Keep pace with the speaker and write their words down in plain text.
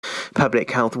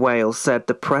Public Health Wales said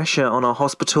the pressure on our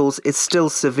hospitals is still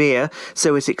severe,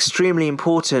 so it's extremely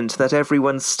important that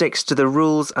everyone sticks to the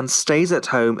rules and stays at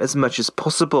home as much as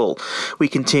possible. We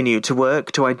continue to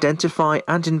work to identify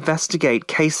and investigate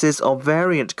cases of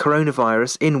variant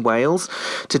coronavirus in Wales.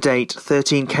 To date,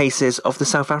 13 cases of the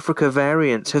South Africa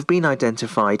variant have been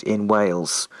identified in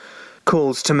Wales.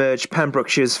 Calls to merge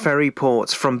Pembrokeshire's ferry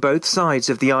ports from both sides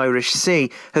of the Irish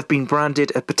Sea have been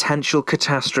branded a potential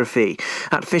catastrophe.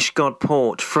 At Fishguard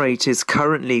Port, freight is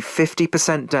currently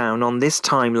 50% down on this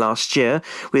time last year,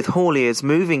 with hauliers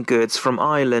moving goods from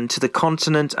Ireland to the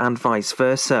continent and vice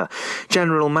versa.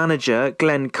 General Manager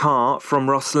Glenn Carr from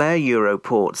Rosslare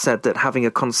Europort said that having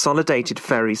a consolidated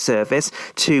ferry service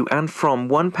to and from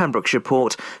one Pembrokeshire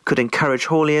port could encourage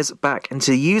hauliers back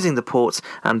into using the ports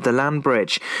and the land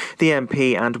bridge. The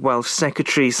MP and Welsh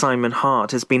Secretary Simon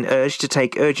Hart has been urged to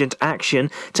take urgent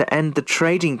action to end the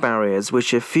trading barriers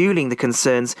which are fueling the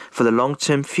concerns for the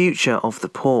long-term future of the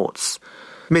ports.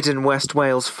 Mid and West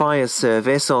Wales Fire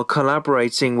Service are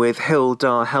collaborating with Hywel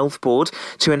Dda Health Board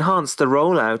to enhance the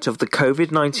rollout of the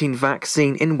COVID-19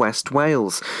 vaccine in West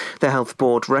Wales. The Health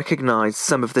Board recognised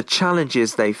some of the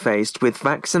challenges they faced with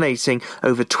vaccinating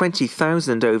over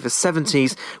 20,000 over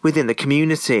 70s within the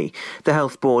community. The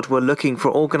Health Board were looking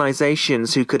for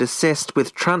organisations who could assist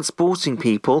with transporting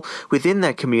people within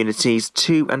their communities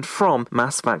to and from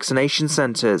mass vaccination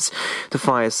centres. The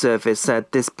Fire Service said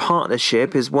this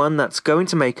partnership is one that's going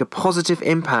to make a positive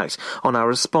impact on our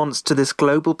response to this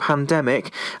global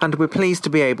pandemic, and we're pleased to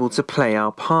be able to play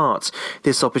our part.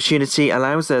 This opportunity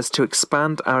allows us to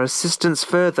expand our assistance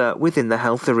further within the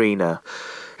health arena.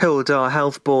 Hywel Dda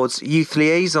Health Board's Youth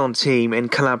Liaison team, in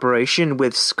collaboration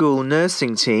with school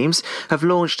nursing teams, have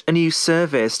launched a new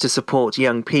service to support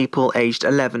young people aged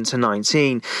 11 to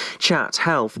 19. Chat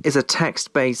Health is a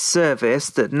text-based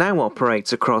service that now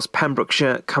operates across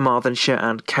Pembrokeshire, Carmarthenshire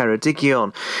and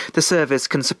Ceredigion. The service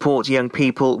can support young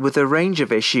people with a range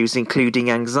of issues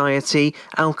including anxiety,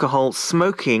 alcohol,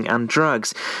 smoking and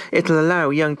drugs. It'll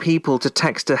allow young people to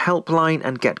text a helpline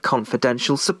and get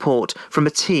confidential support from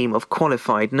a team of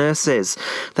qualified nurses.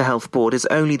 The Health Board is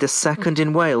only the second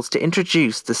in Wales to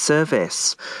introduce the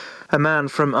service. A man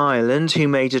from Ireland who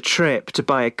made a trip to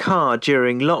buy a car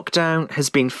during lockdown has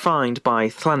been fined by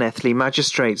Llanelli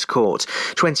Magistrates Court.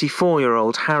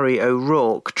 24-year-old Harry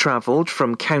O'Rourke travelled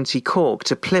from County Cork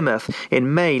to Plymouth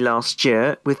in May last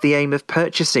year with the aim of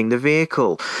purchasing the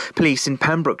vehicle. Police in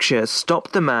Pembrokeshire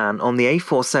stopped the man on the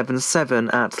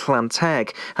A477 at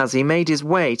Llanteg as he made his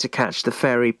way to catch the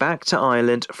ferry back to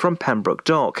Ireland from Pembroke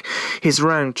Dock. His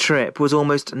round trip was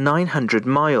almost 900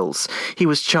 miles. He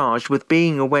was charged with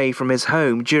being away from his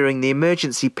home during the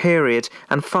emergency period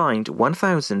and fined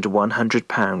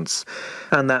 £1,100.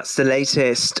 And that's the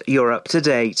latest. You're up to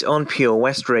date on Pure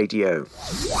West Radio.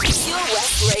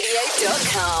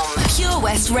 PureWestRadio.com. Pure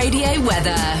West Radio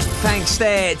weather. Thanks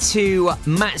there to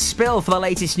Matt Spill for the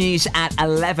latest news at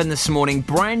 11 this morning.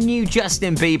 Brand new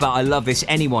Justin Bieber, I Love This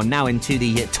Anyone, now into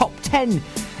the top 10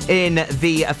 in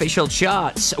the official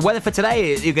charts. Weather for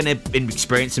today, you're going to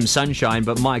experience some sunshine,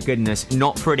 but my goodness,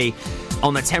 not pretty.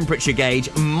 On the temperature gauge,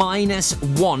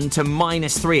 -1 to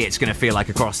 -3 it's going to feel like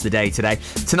across the day today.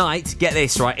 Tonight, get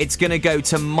this right, it's going to go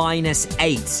to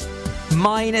 -8.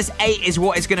 -8 is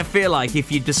what it's going to feel like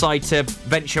if you decide to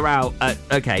venture out at,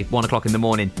 1 o'clock in the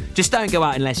morning. Just don't go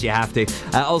out unless you have to.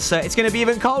 Also, it's going to be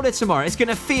even colder tomorrow. It's going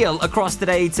to feel across the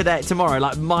day tomorrow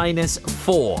like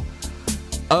 -4.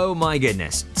 Oh my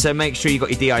goodness. So make sure you've got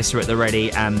your de-icer at the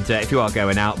ready, and if you are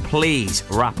going out, please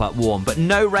wrap up warm. But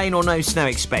no rain or no snow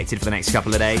expected for the next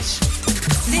couple of days.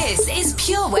 This is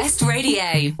Pure West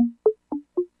Radio.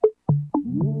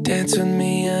 Dance with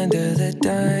me under the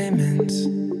diamonds.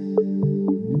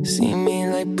 See me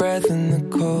like breath in the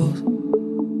cold.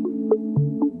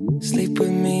 Sleep with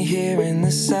me here in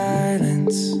the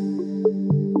silence.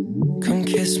 Come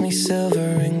kiss me silver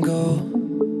and gold.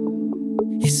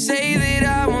 You say that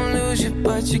I won't lose you,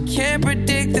 but you can't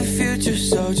predict the future.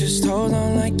 So just hold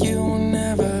on like you will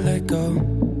never let go.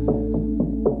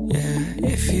 Yeah,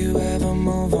 if you ever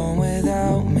move on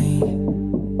without me,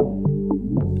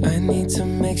 I need to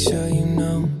make sure you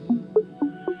know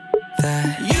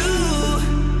that you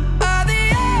are the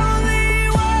only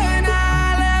one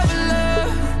I'll ever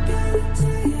love.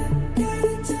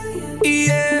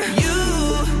 Yeah.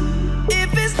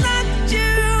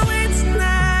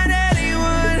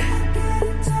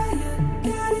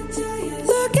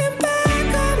 Looking back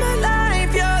on my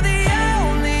life, you're the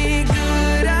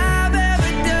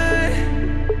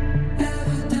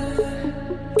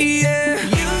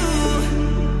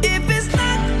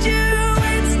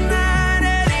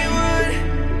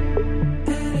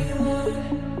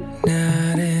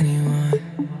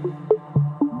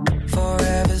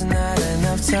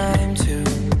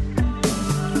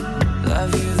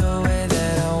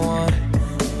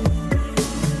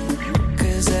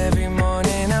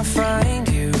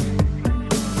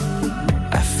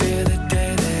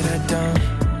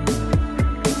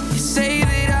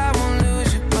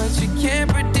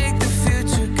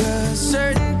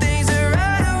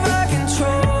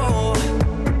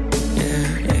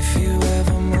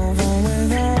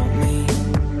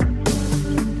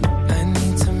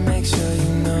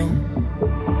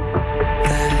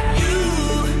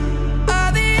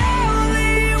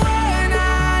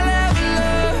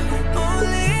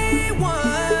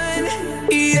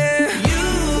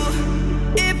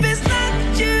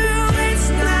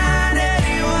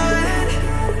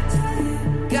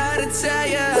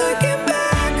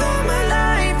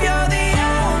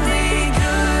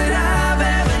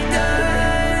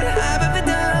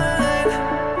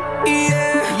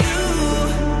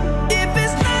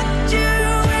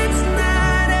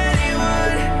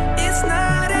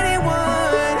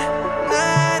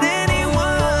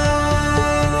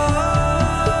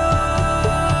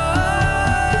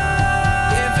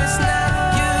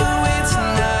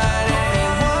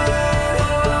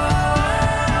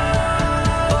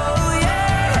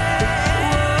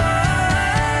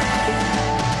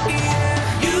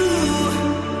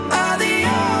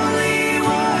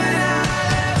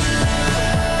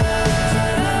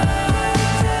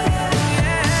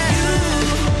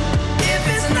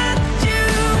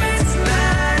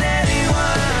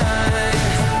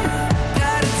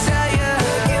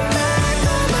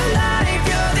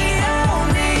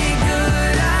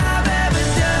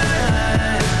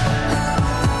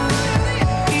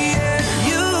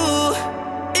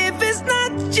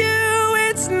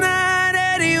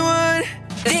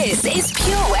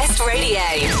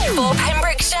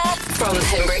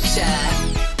Pembrokeshire.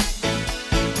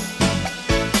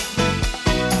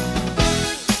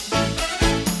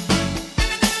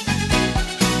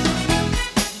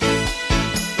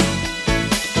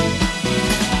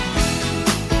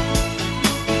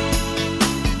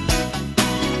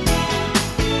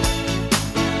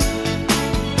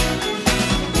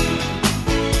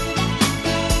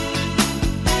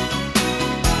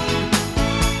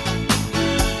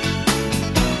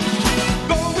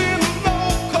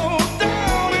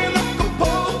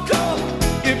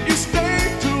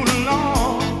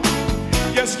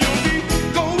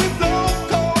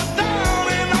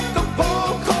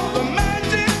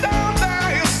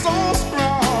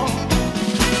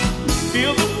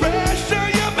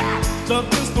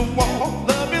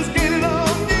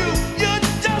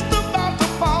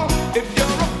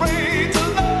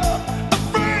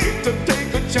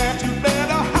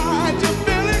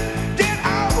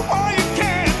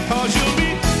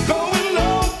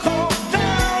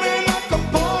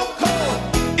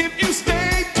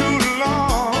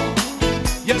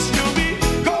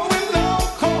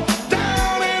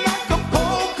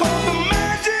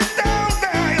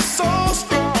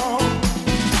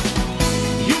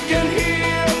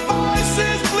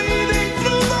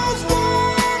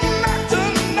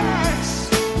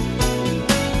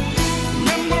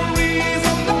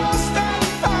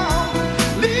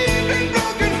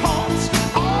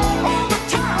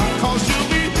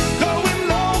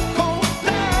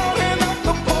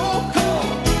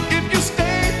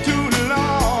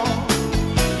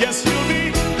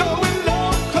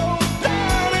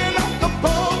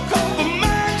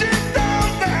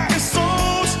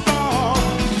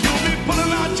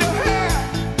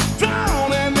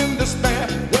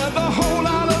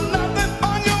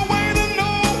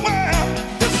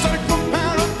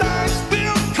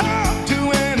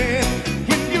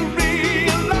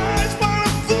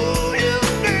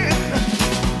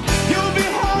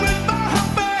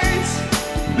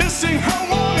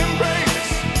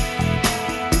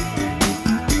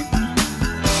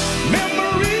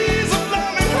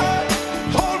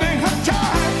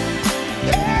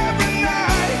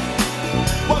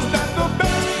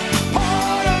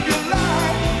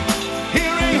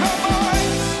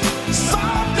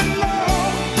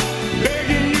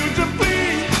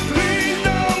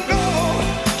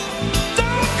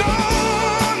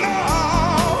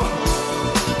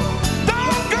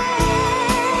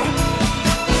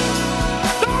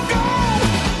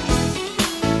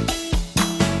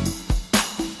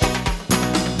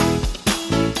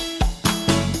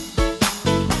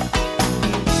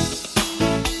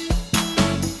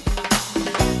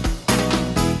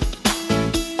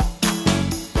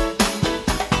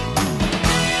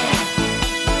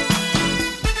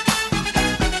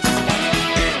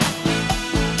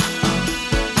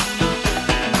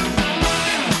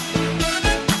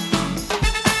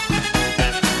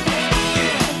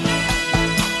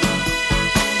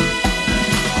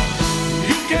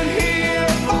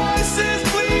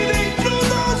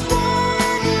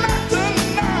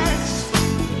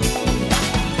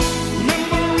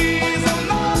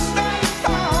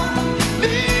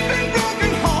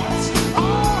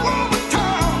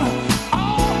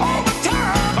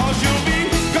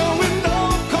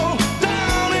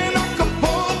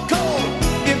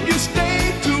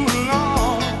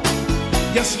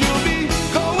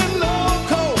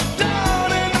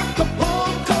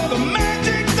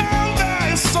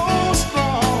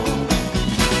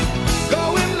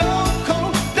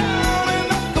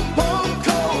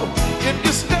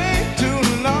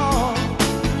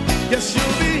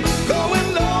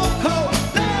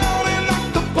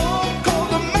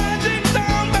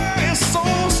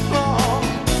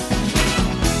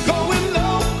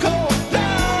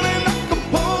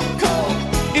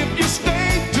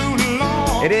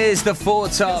 It is the Four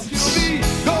Tops.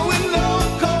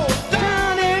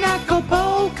 Down in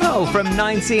Acapulco from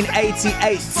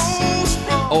 1988.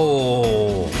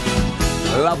 Oh,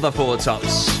 love the Four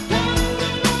Tops.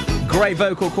 Great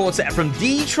vocal quartet from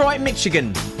Detroit,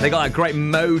 Michigan. They got a great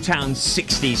Motown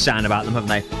 60s sound about them, haven't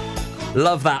they?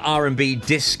 Love that R&B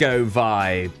disco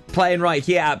vibe. Playing right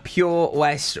here at Pure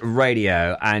West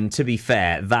Radio. And to be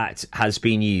fair, that has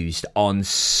been used on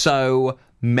so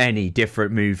many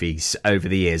different movies over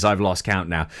the years. I've lost count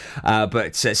now.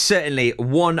 But certainly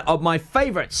one of my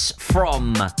favourites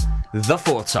from the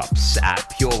Four Tops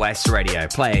at Pure West Radio.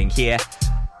 Playing here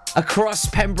across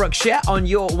Pembrokeshire on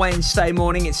your Wednesday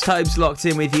morning. It's Tobes locked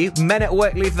in with you. Men at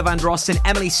Work, Luther Vandross and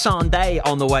Emily Sandé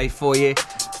on the way for you.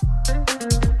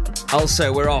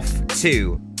 Also, we're off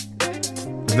to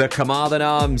the Carmarthen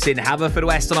Arms in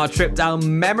Haverfordwest on our trip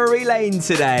down memory lane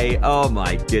today. Oh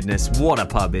my goodness, what a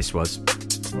pub this was.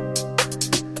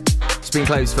 It's been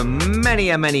closed for many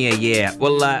a year.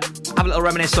 We'll have a little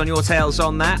reminisce on your tales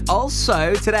on that.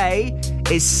 Also, today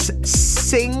is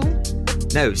Sign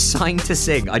to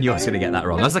Sing. I knew I was going to get that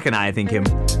wrong. I was looking at it thinking,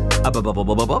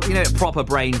 proper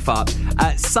brain fart.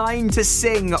 Sign to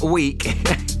Sing week.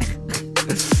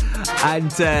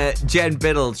 And Jen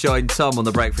Biddle joined Tom on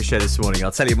the Breakfast Show this morning.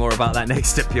 I'll tell you more about that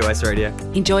next at Pure West Radio.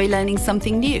 Enjoy learning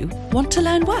something new? Want to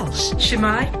learn Welsh?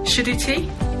 Shemai, Shuduti?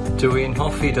 Dwi'n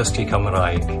hoffi dysgu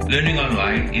Cymraeg. Learning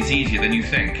online is easier than you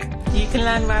think. You can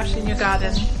learn Welsh in your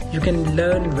garden. You can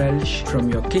learn Welsh from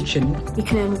your kitchen. You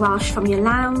can learn Welsh from your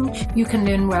lounge. You can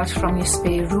learn Welsh from your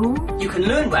spare room. You can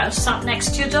learn Welsh sat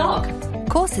next to your dog.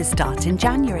 Courses start in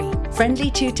January.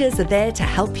 Friendly tutors are there to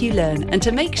help you learn and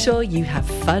to make sure you have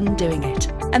fun doing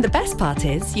it. And the best part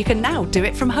is, you can now do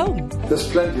it from home. There's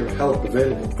plenty of help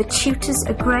available. The tutors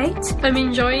are great. I'm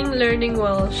enjoying learning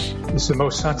Welsh. It's the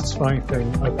most satisfying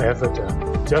thing I've ever done.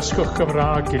 Dysgwch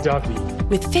Cymraeg gyda fi.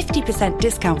 With 50%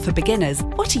 discount for beginners,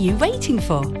 what are you waiting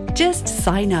for? Just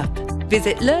sign up.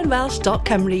 Visit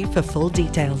learnwelsh.cymru for full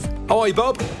details. Oh, hi,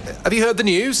 Bob. Have you heard the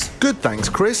news? Good, thanks,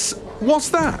 Chris. What's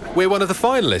that? We're one of the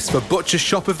finalists for Butcher's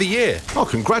Shop of the Year. Oh,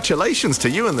 congratulations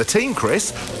to you and the team,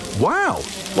 Chris. Wow,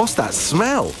 what's that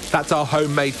smell? That's our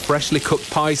homemade freshly cooked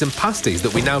pies and pasties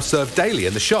that we now serve daily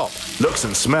in the shop. Looks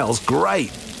and smells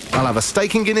great. I'll have a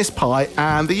steak and Guinness pie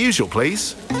and the usual,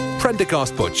 please.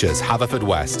 Prendergast Butchers,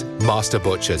 Haverfordwest. Master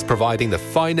Butchers, providing the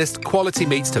finest quality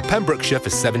meats to Pembrokeshire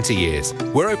for 70 years.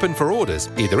 We're open for orders,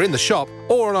 either in the shop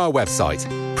or on our website,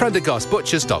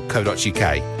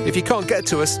 prendergastbutchers.co.uk. If you can't get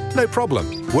to us, no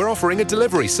problem. We're offering a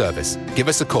delivery service. Give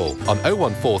us a call on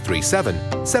 01437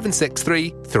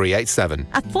 763 387.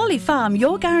 At Folly Farm,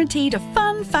 you're guaranteed a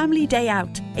fun family day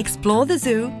out. Explore the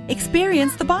zoo,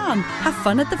 experience the barn, have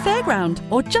fun at the fairground,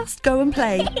 or just go and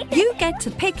play. You get to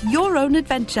pick your own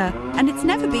adventure, and it's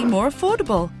never been more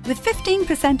affordable. With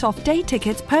 15% off day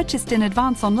tickets purchased in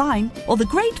advance online, or the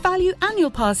great value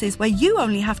annual passes where you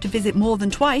only have to visit more than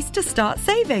twice to start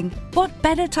saving. What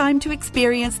better time to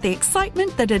experience the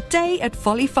excitement that a day at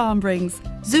Folly Farm brings?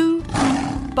 Zoo,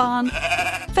 barn,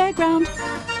 fairground,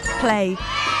 play.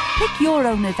 Pick your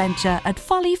own adventure at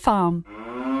Folly Farm.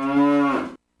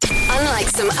 Unlike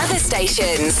some other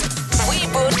stations, we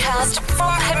broadcast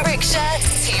from Pembrokeshire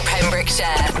to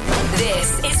Pembrokeshire.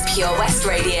 This is Pure West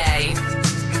Radio.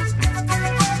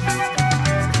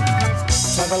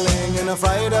 Travelling in a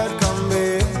fried-out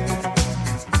combi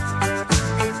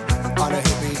on a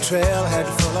hippie trailhead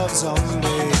full of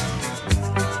zombies.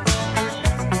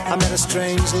 I met a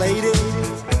strange lady,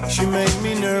 she made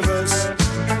me nervous.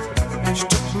 She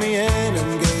took me in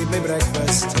and gave me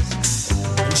breakfast.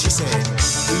 And she said,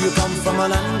 do you come from a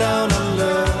land down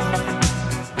under,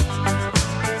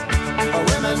 where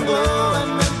women go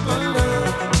and men wonder?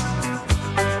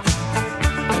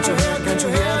 Can't you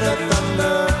hear the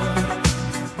thunder?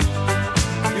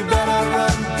 You better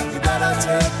run, you better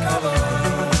take cover.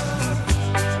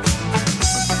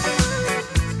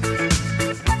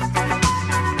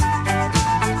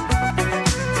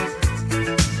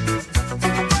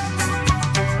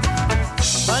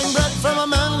 Buying bread from a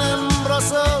man in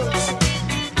Brussels.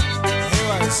 He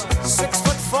was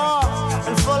 6'4"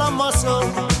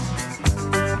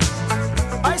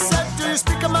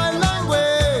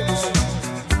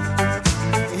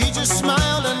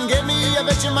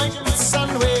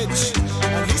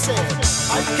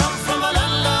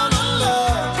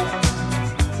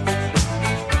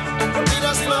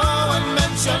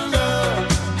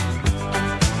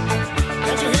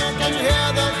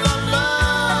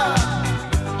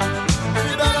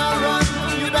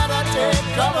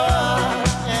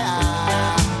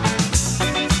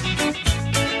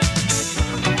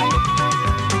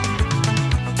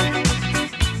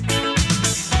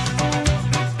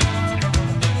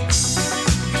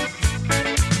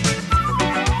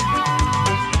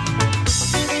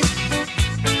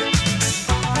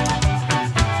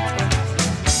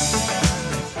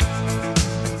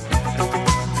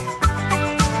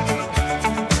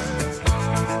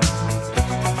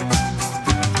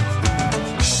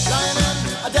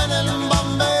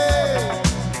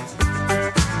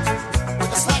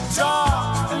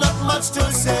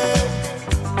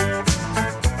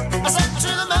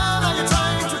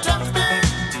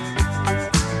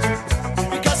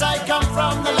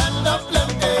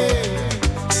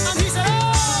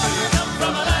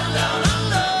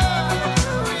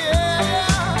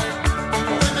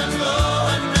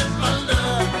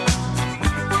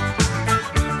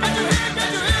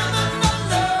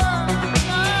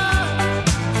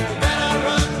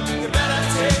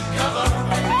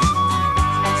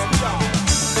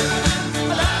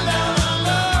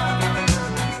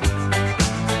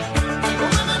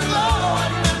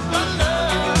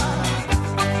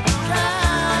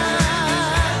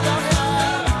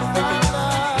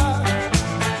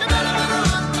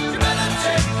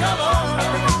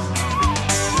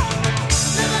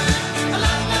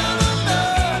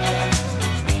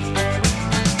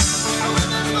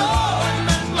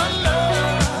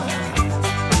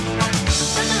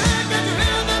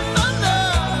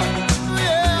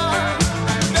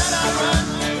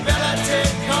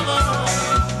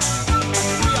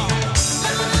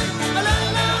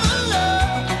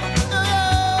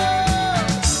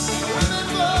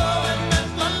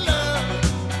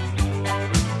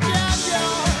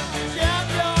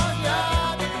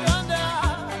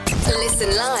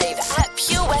 Listen live at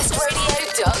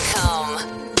purewestradio.com.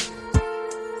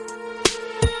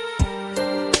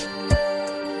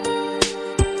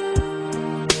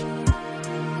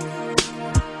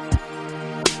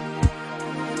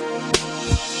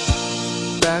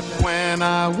 That when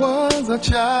I was a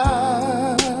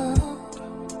child,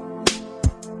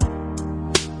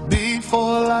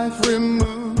 before life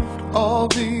removed all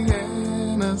the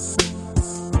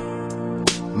innocence,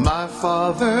 my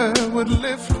father would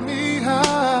lift me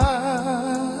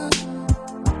high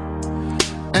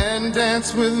and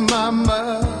dance with my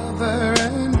mother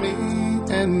and me,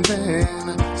 and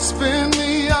then spin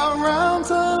me around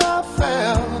till I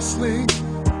fell asleep.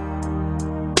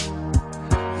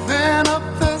 Then up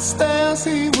the stairs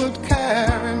he would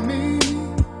carry me,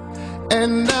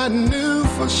 and I knew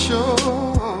for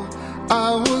sure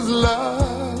I was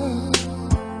loved.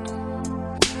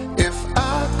 If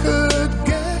I could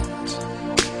get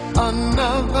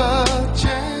another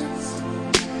chance,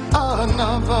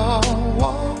 another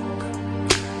walk,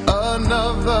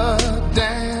 another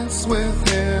dance with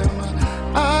him,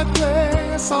 I'd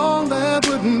play a song that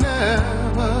would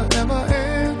never, ever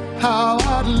end. How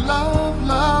I'd love,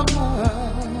 love,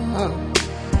 love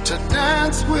to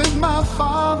dance with my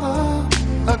father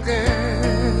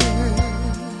again.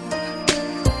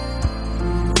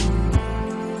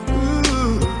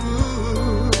 Ooh.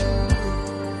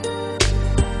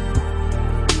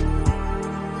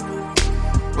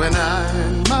 When I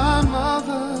and my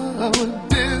mother would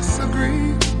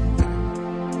disagree,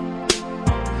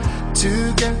 to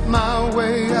get my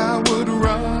way I would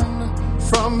run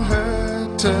from her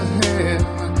to him.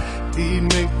 He'd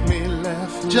make me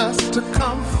laugh just to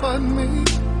comfort me,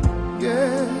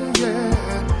 yeah,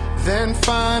 yeah. Then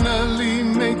finally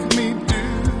make me do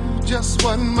just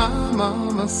what my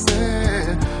mama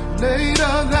said.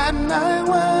 Later that night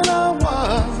when I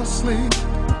was asleep,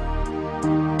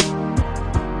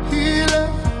 he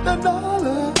left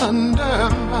 $1 under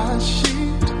my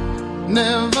sheet.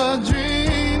 Never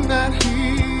dreamed that he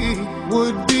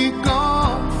would be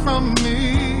gone from me.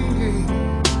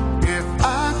 If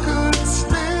I could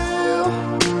steal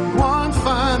one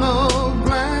final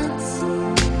glance,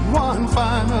 one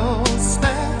final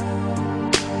step,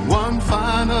 one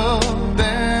final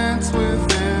dance with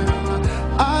him,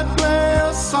 I'd play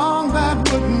a song that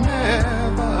would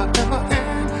never, ever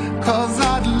end. 'Cause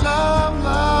I'd love,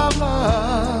 love,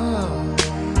 love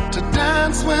to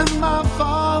dance with my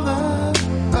father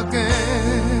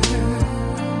again.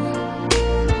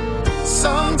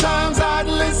 Sometimes I'd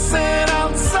listen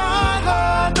outside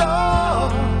her door,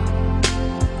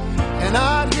 and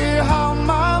I'd hear how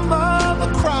my mother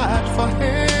cried for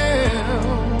him.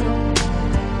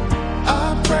 I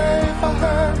pray for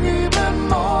her even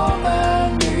more than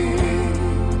me.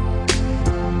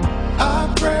 I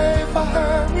pray for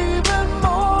her even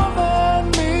more than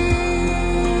me.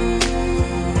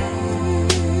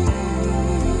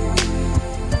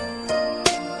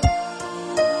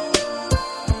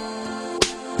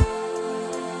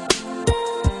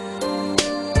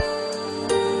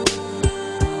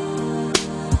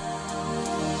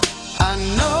 I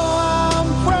know I'm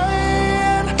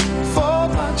praying for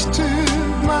much too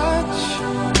much,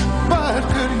 but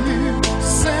could you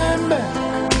send back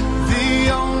the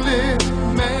only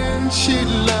man she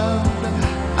loved?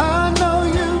 I know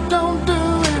you don't do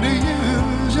it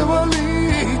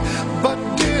usually, but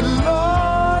dear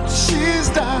Lord, she's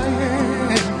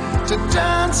dying to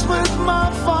dance with my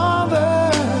father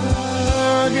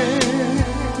again.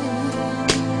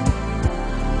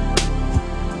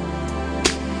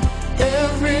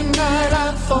 Every night I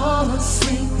fall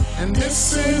asleep, and this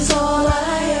is all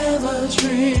I ever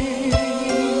dream.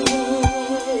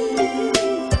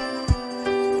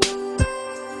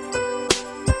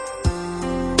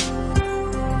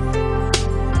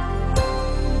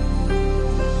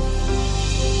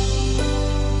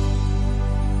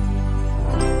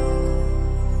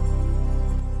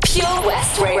 Pure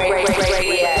West Radio.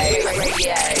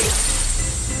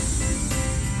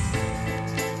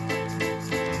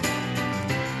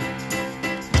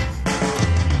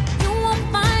 You won't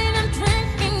find I'm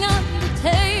drinking at the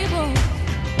table.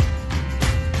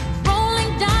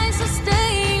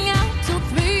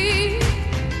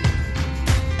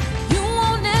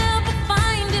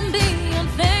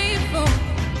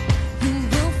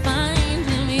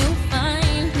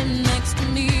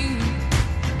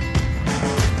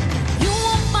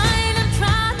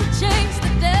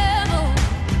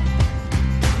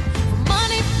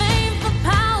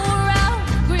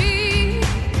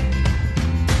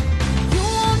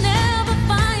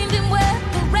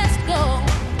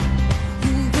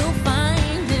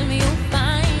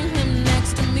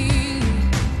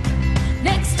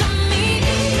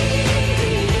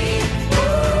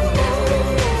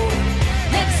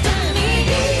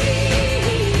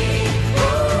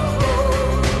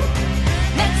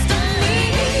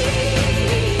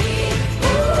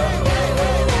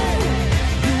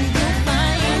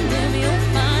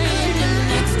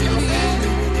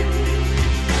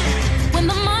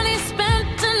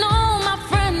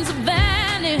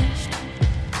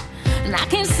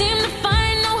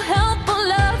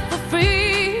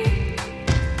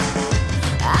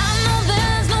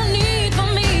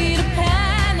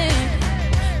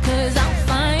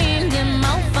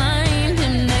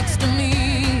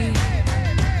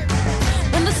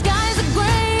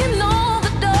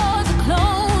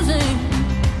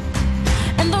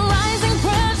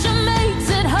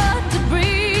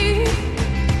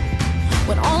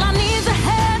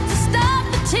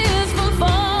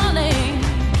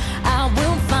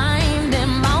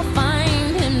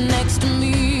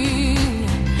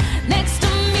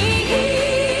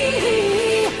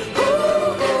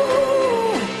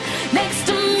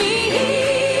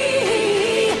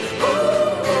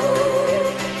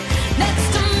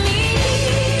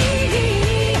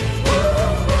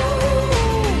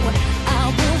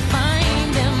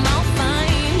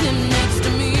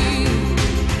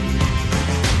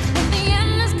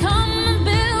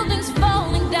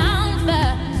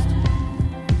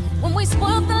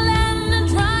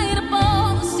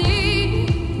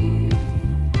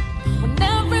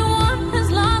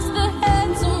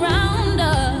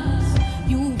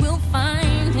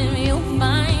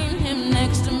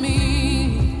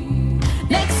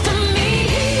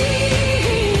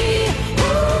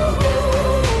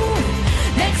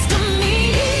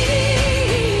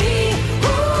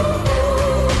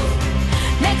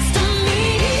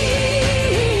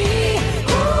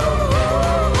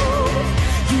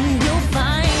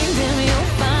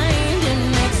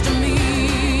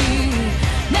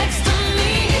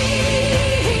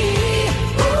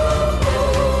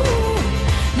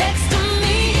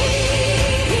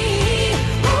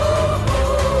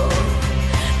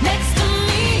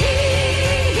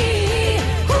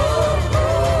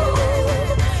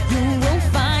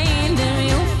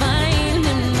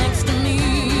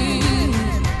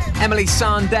 Saturday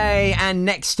Sunday, and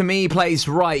Next to Me plays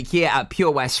right here at Pure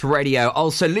West Radio.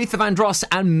 Also, Luther Vandross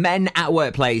and Men at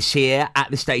Work plays here at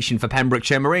the station for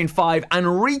Pembrokeshire. Maroon 5 and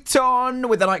Riton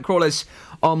with the Nightcrawlers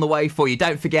on the way for you.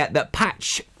 Don't forget that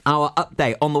Patch, our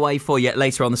update, on the way for you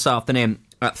later on this afternoon.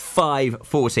 At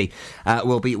 5:40,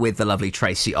 we'll be with the lovely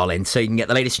Tracy Ollin, so you can get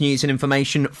the latest news and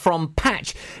information from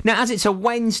Patch. Now, as it's a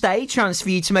Wednesday, chance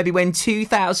for you to maybe win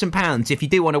 £2,000. If you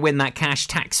do want to win that cash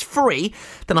tax-free,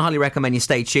 then I highly recommend you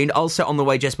stay tuned. Also, on the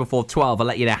way just before 12, I'll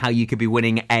let you know how you could be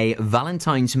winning a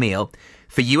Valentine's meal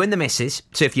for you and the missus.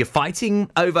 So if you're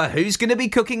fighting over who's going to be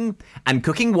cooking and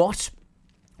cooking what,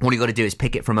 all you got to do is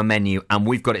pick it from a menu, and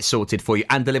we've got it sorted for you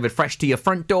and delivered fresh to your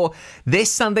front door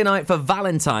this Sunday night for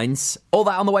Valentine's. All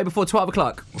that on the way before 12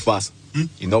 o'clock. Boss,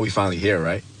 you know we finally here,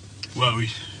 right? Well,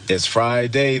 It's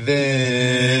Friday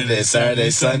then, it's Saturday,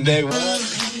 Sunday.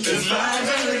 It's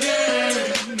Friday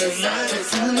again, it's Saturday,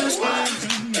 Sunday. It's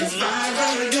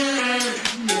Friday again,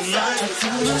 it's Saturday,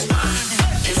 Sunday.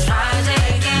 It's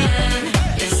Friday again,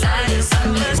 it's Saturday,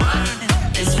 Sunday.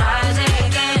 It's Friday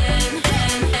again.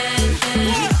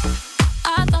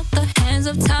 I thought the hands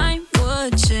of time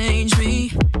would change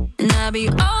me, and I'd be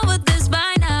over this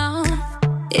by now.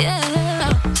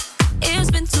 Yeah,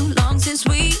 it's been too long since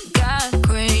we got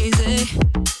crazy.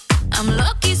 I'm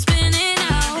lucky spinning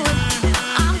out.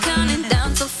 I'm counting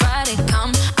down till Friday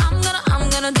come. I'm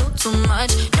gonna do too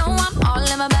much. No, I'm all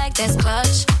in my bag, that's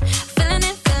clutch. Feeling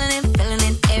it.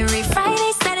 Every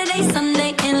Friday, Saturday,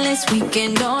 Sunday, endless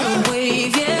weekend on a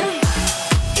wave, yeah.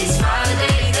 It's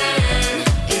Friday then,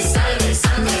 it's Saturday,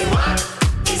 Sunday, what?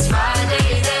 It's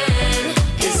Friday then,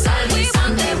 it's Saturday,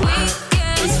 Sunday,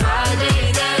 weekend. It's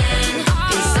Friday then,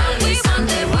 it's Saturday,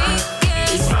 Sunday, weekend.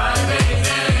 It's Friday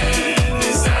then,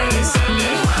 it's Saturday,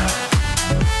 Sunday, what?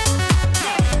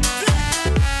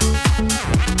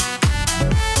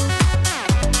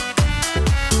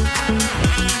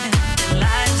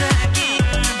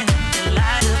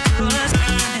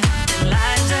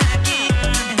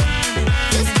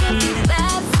 This could be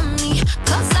bad for me,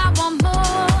 'cause I want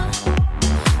more.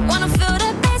 Wanna feel the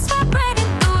bass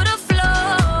vibrating through the floor.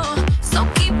 So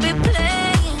keep it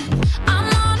playing. I'm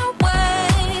on a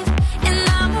wave, and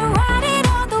I'ma ride it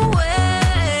all the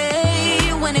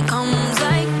way. When it comes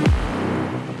like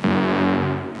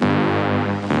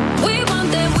we want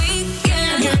that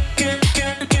weekend.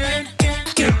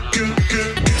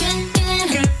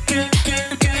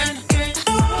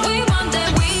 We want that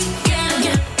weekend.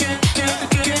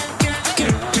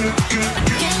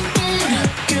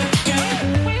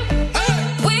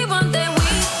 We want that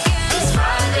weekend. It's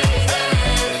Friday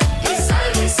then, it's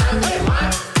Saturday, Sunday,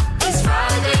 what? It's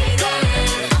Friday then,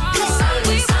 it's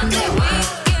Saturday, Sunday,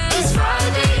 weekend. It's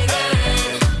Friday then,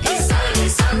 it's Saturday,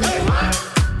 Sunday, what?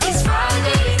 It's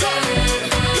Friday then.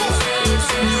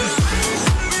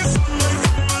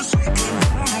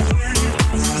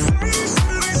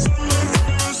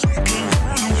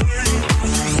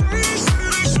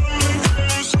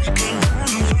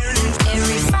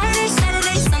 Every Friday,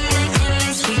 Saturday, Sunday,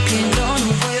 endless weekend on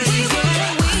the way. We want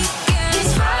that weekend.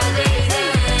 It's Friday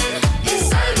then, it's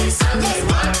Saturday, Sunday,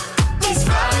 what? It's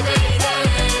Friday then,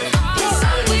 it's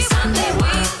Saturday, Sunday,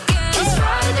 weekend. It's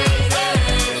Friday then,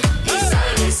 it's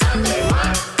Saturday, Sunday,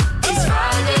 what? It's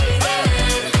Friday then.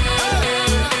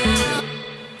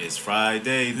 It's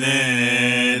Friday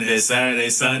then, it's Saturday,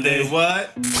 Sunday, what?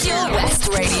 Pure West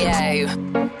Radio.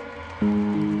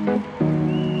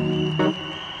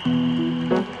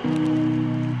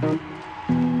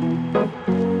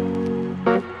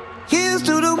 Here's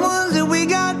to the ones that we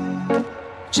got.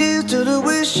 Cheers to the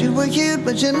wish you were here,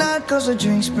 but you're not. 'Cause the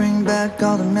drinks bring back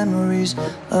all the memories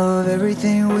of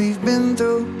everything we've been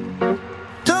through.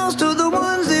 Toast to the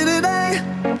ones here today.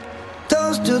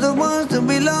 Toast to the ones that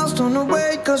we lost on the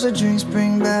way. 'Cause the drinks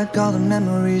bring back all the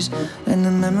memories, and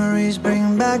the memories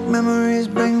bring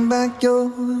back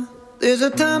your. There's a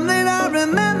time that I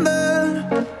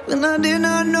remember when I did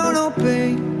not know no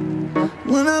pain,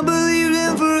 when I believed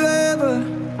in forever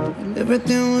and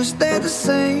everything would stay the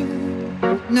same.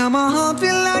 Now my heart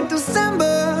feel like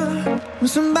December when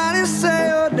somebody say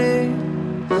your name.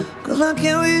 'Cause I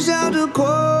can't reach out to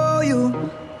call you,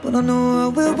 but I know I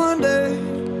will one day.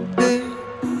 Hey.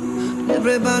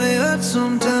 Everybody hurts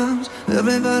sometimes,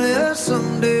 everybody hurts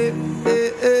someday.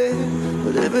 Hey, hey.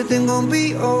 But everything gon'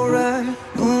 be alright.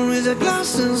 Gonna raise a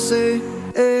glass and say,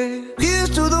 hey. Here's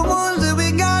to the ones that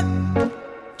we got.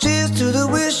 Cheers to the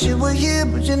wish you were here,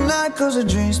 but you're not. 'Cause the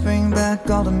drinks bring back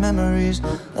all the memories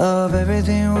of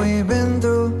everything we've been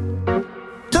through.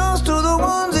 Toast to the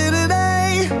ones here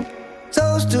today.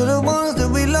 Toast to the ones that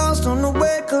we lost on the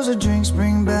way. Cause the drinks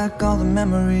bring back all the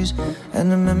memories,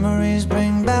 and the memories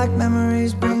bring back your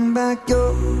memories bring back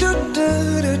your.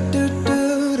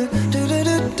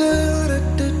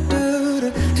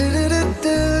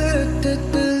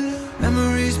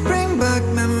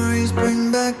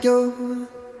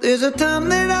 There's a time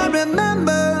that I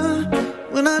remember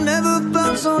when I never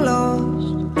felt so lost,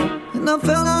 and I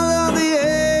felt all of the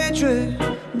hatred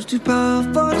was too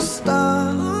powerful to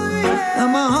stop. Now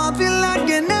my heart feel like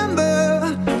an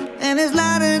ember, and it's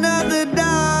lighting up the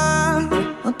dark.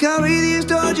 I'll carry these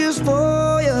torches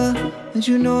for you, and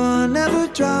you know I'll never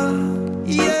drop.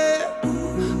 Yeah,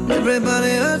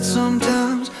 everybody hurts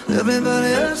sometimes,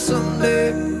 everybody hurts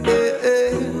someday.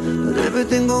 But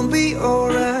everything gon' be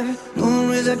alright. Gonna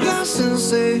raise a glass and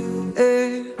say,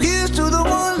 hey. Here's to the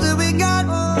ones that we got.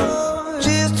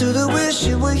 Cheers to the wish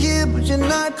you were here but you're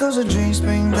not. Cause the drinks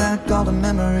bring back all the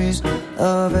memories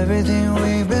of everything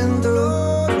we've been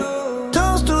through.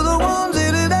 Toast to the ones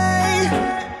here today.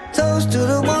 Toast to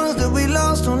the ones that we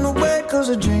lost on the way. Cause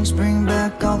the drinks bring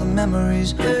back all the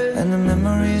memories, and the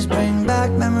memories bring back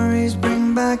your. Memories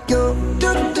bring back your. Memories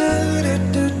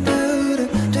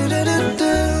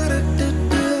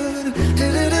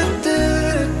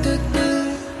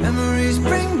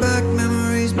bring back your.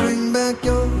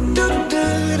 Memories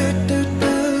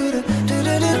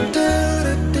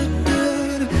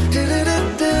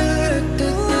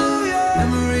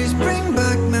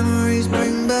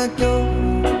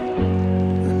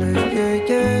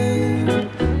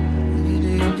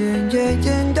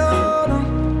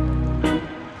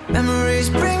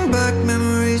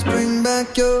bring back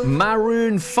your.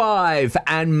 Maroon 5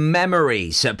 and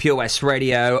Memories at Pure West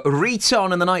Radio.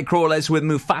 Riton and the Nightcrawlers with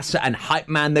Mufasa and Hype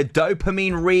Man, the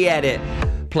Dopamine re-edit.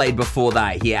 Played before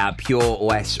that here at Pure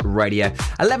West Radio.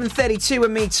 11:32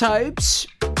 with me, Tobes.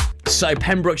 So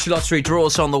Pembrokeshire Lottery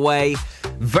draws on the way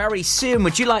very soon.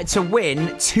 Would you like to win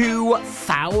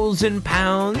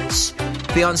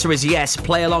 £2,000? The answer is yes.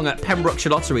 Play along at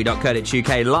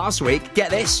pembrokeshirelottery.co.uk. Last week, get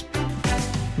this,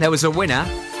 there was a winner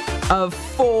of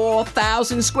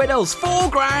 4,000 squiddles. 4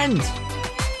 grand.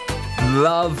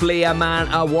 Lovely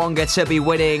amount of Wonga to be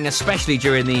winning, especially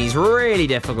during these really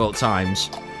difficult times.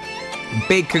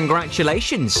 Big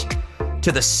congratulations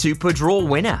to the Super Draw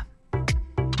winner,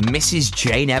 Mrs.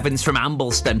 Jane Evans from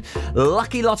Ambleston.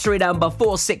 Lucky lottery number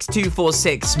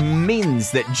 46246 means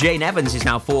that Jane Evans is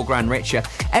now 4 grand richer.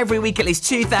 Every week at least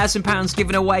 £2,000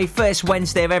 given away. First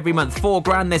Wednesday of every month, 4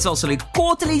 grand. There's also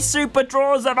quarterly super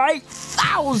draws of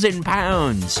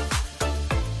 £8,000.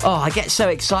 Oh, I get so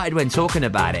excited when talking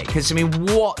about it, because, I mean,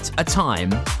 what a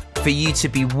time for you to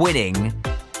be winning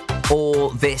all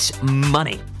this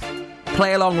money.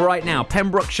 Play along right now,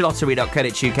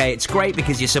 pembrokeshirelottery.co.uk. It's great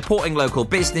because you're supporting local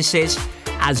businesses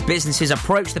as businesses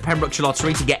approach the Pembrokeshire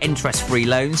Lottery to get interest-free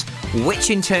loans, which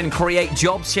in turn create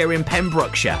jobs here in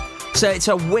Pembrokeshire. So it's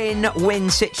a win-win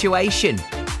situation.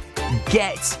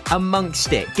 Get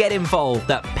amongst it. Get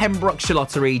involved at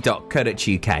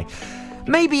pembrokeshirelottery.co.uk.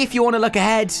 Maybe if you want to look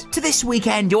ahead to this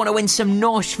weekend, you want to win some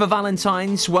nosh for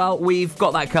Valentine's, well, we've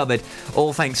got that covered.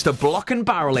 All thanks to Block and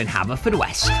Barrel in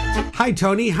Haverfordwest. Hi,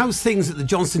 Tony. How's things at the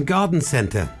Johnston Garden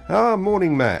Centre?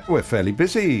 Morning, Matt. We're fairly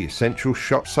busy. Central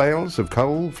shop sales of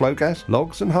coal, flow gas,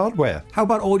 logs and hardware. How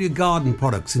about all your garden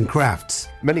products and crafts?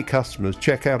 Many customers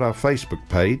check out our Facebook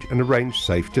page and arrange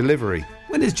safe delivery.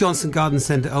 When is Johnston Garden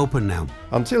Centre open now?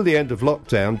 Until the end of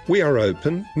lockdown, we are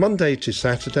open Monday to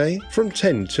Saturday from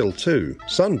 10 till 2,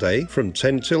 Sunday from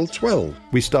 10 till 12.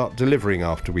 We start delivering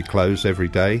after we close every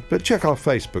day, but check our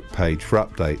Facebook page for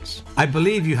updates. I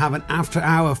believe you have an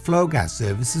after-hour flow gas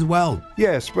service as well.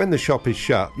 Yes, when the shop is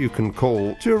shut, you can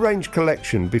call to arrange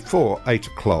collection before 8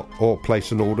 o'clock or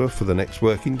place an order for the next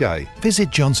working day. Visit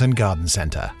Johnston Garden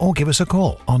Centre or give us a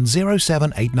call on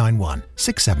 07891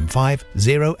 675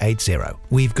 080.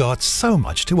 We've got so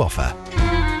much to offer.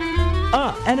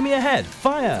 Ah, enemy ahead.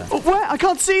 Fire. Oh, where? I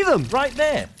can't see them. Right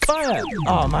there. Fire.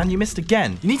 Oh, man, you missed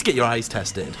again. You need to get your eyes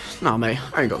tested. Nah, mate,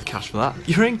 I ain't got the cash for that.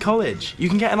 You're in college. You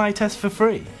can get an eye test for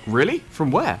free. Really?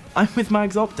 From where? I'm with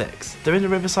Mags Optics. They're in the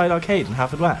Riverside Arcade in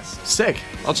Haverfordwest. Sick.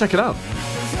 I'll check it out.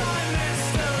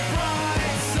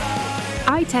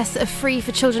 Eye tests are free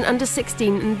for children under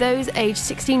 16 and those aged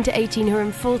 16 to 18 who are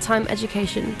in full-time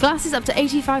education. Glasses up to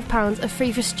 £85 are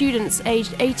free for students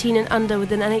aged 18 and under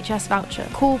with an NHS voucher.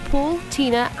 Call Paul,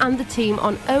 Tina and the team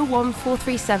on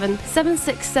 01437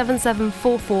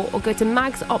 767744 or go to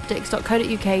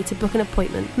magsoptics.co.uk to book an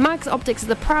appointment. Mags Optics are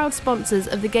the proud sponsors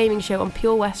of the gaming show on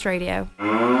Pure West Radio.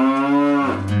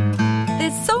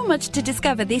 There's so much to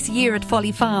discover this year at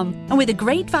Folly Farm. And with a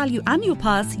great value annual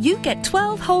pass, you get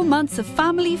 12 whole months of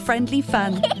family-friendly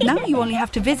fun. Now you only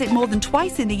have to visit more than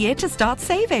twice in the year to start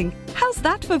saving. How's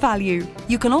that for value?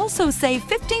 You can also save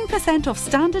 15% off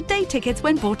standard day tickets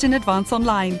when bought in advance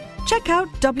online. Check out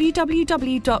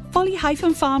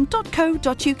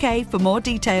www.folly-farm.co.uk for more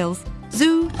details.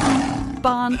 Zoo,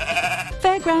 barn,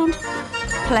 fairground,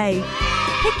 play.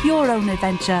 Pick your own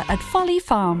adventure at Folly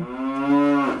Farm.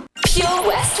 Pure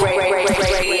West Radio.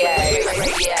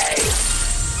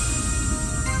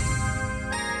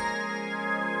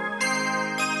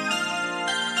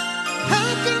 How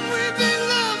can we be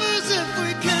lovers if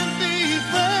we can't be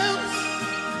friends?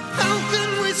 How can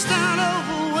we start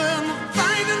over when the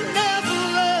fighting never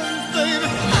ends, baby?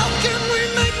 How can we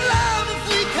make love if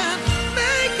we can't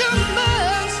make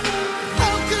amends?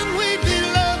 How can we be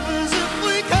lovers if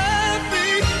we can't be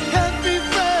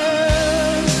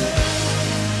friends?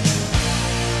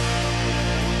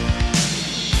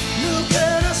 Look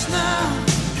at us now,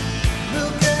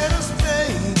 look at us,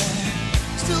 baby.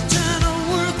 Still trying to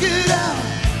work it out,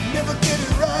 never get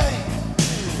it right.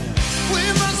 We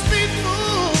must be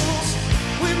fools,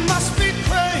 we must be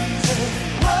crazy.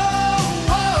 Whoa,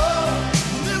 whoa,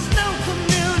 there's no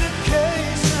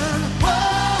communication.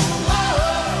 Whoa,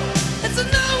 whoa, it's a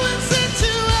no-win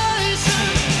situation.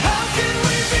 How can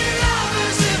we be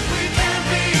lovers if we can't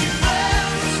be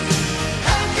friends?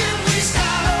 How can we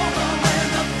start over when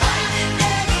the fighting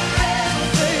never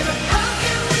ends, baby? How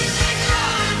can we make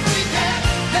love if we can't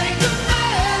make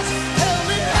amends? Tell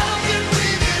me, how can we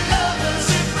be lovers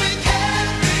if we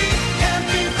can't be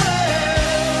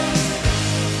friends?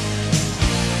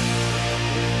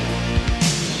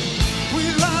 We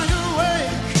lie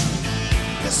awake,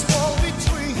 this wall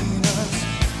between us.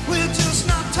 We're just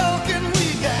not talking, we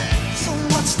got so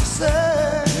much to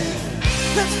say.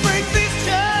 Let's break these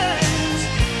chains,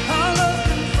 our love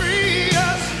can free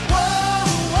us. Whoa,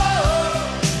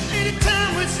 whoa,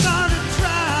 anytime we started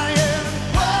trying.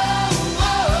 Whoa,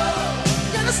 whoa,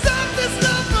 gotta stop this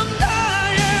love from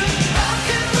dying. How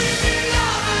can we be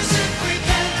lovers if we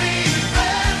can't be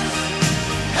friends?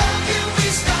 How can we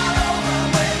start over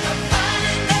when the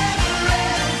fighting never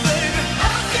ends, baby?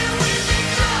 How can we make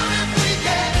love if we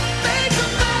can't make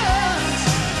amends?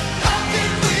 How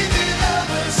can we be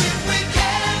lovers if we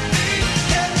can't be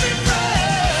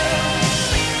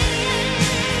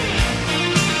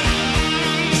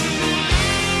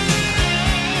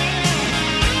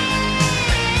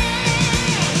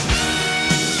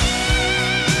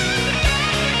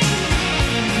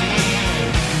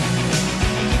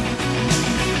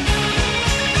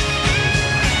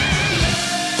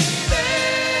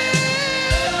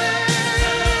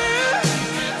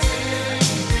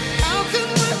How can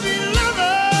we be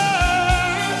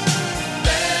lovers,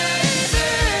 baby?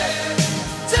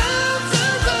 Time's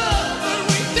is up, but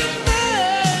we can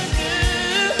make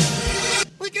it.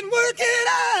 We can work it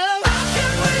out. How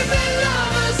can we be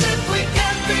lovers if we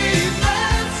can't be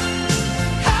friends?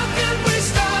 How can we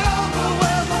start over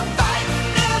when the fight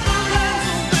never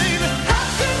ends, baby? How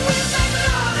can we make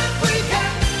love if we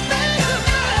can't make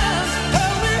amends?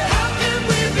 Tell me, how can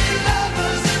we be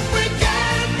lovers if we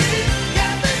can't be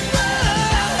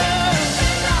friends?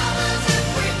 Lovers if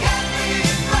we can't be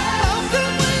friends. How can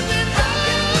we be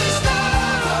lovers?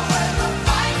 Start over when the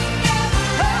fight never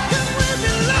ends. How can we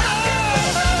be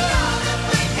lovers if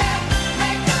we can't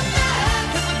make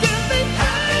amends? If we can't be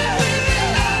friends, we be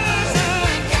lovers if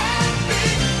we can't be.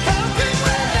 How can we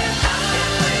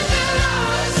be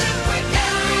lovers if we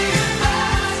can't be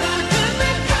friends? How can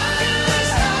we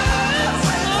start over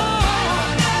when the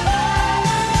fight never ends?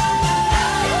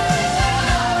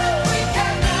 We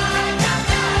can't make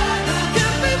amends.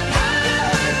 Can we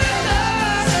be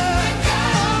lovers if we can't be friends?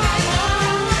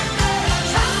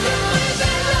 How can we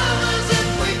be lovers if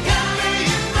we can't be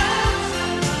friends?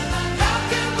 How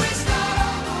can we start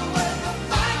over when the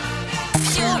fight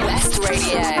Pure West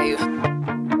Radio.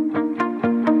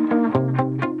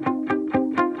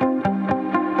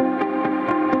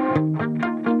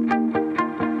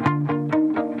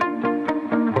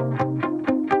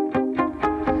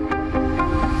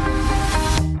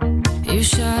 You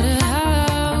shout it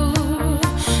out,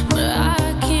 but I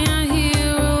can't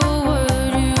hear a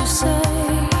word you say.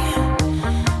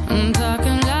 I'm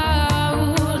talking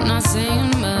loud, not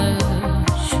saying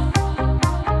much.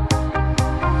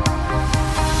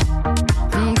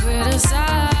 I'm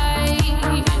criticized,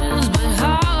 but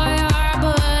how your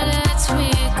bullets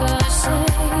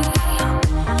ricochet.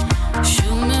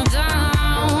 Shoot me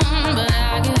down, but I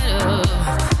get up.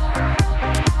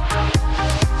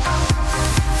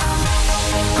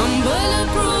 I'm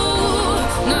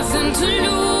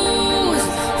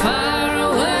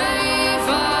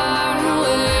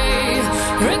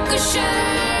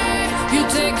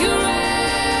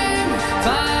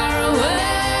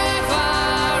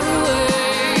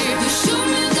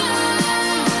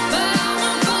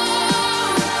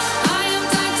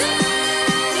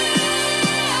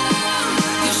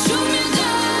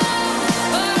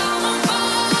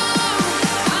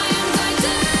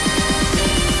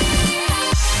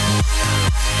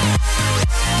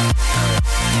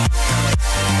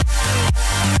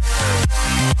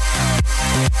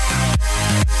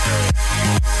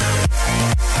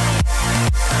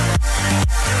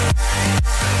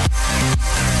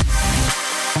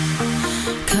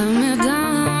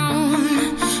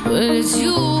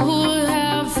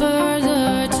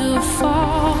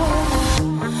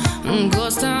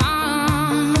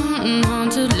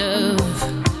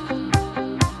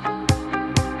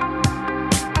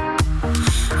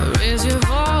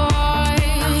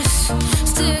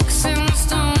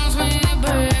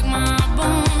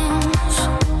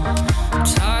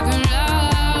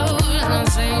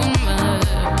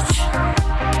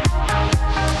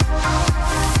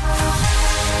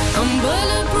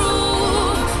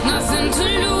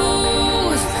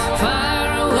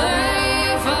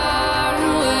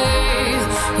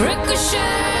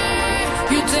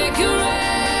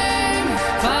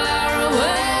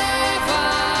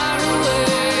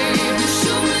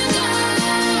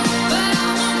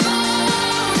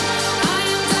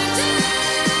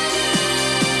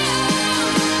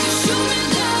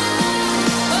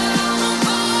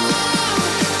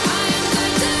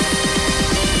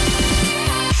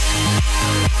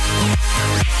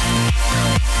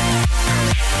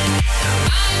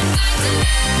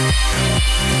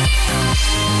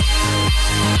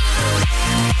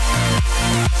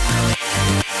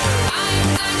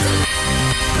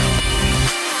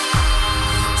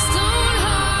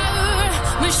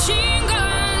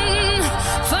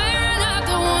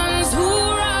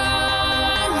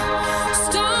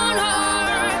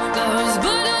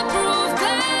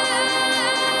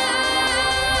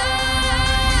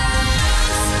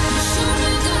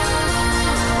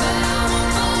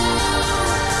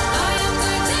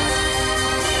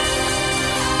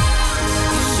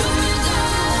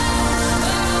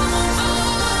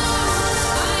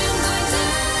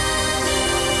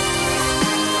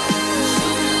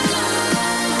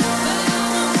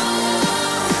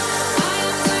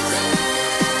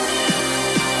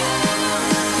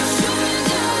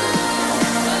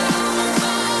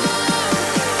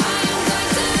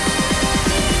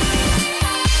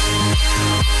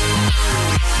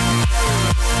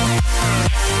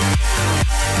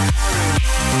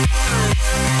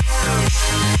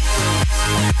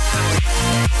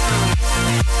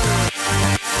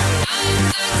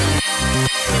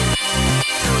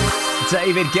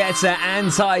David Guetta and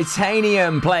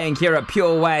Titanium playing here at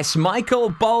Pure West. Michael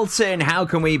Bolton, How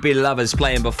Can We Be Lovers,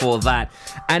 playing before that.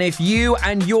 And if you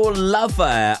and your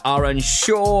lover are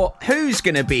unsure who's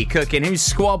going to be cooking, who's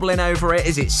squabbling over it,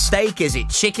 is it steak, is it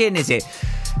chicken, is it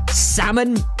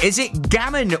salmon, is it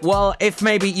gammon? Well, if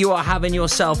maybe you are having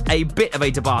yourself a bit of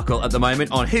a debacle at the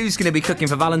moment on who's going to be cooking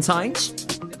for Valentine's,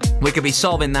 we could be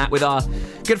solving that with our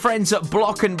good friends at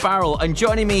Block and Barrel. And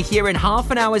joining me here in half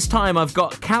an hour's time, I've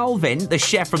got Calvin, the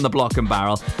chef from the Block and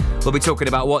Barrel. We'll be talking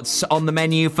about what's on the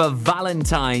menu for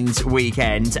Valentine's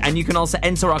weekend. And you can also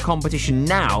enter our competition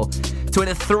now to win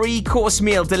a 3-course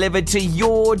meal delivered to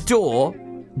your door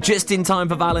just in time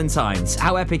for Valentine's.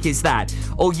 How epic is that?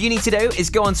 All you need to do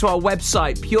is go onto our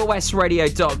website,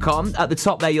 purewestradio.com. At the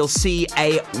top there, you'll see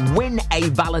a Win a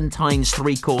Valentine's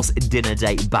 3-course dinner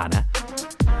date banner.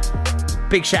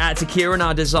 Big shout out to Kieran,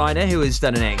 our designer, who has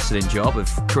done an excellent job of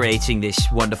creating this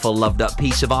wonderful, loved-up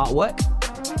piece of artwork.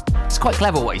 It's quite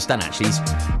clever what he's done, actually. He's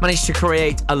managed to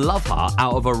create a love heart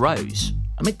out of a rose.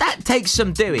 I mean, that takes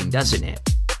some doing, doesn't it?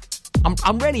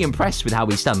 I'm really impressed with how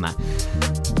he's done that.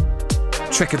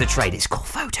 Trick of the trade, it's called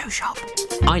Photoshop.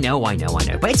 I know,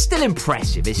 but it's still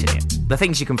impressive, isn't it? The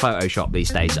things you can Photoshop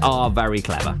these days are very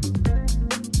clever.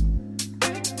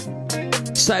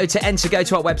 So to enter, go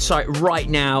to our website right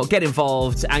now, get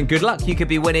involved, and good luck. You could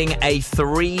be winning a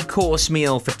 3-course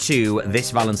meal for 2 this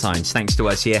Valentine's, thanks to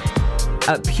us here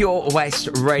at Pure West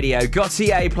Radio.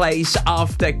 Gautier plays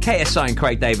after KSI and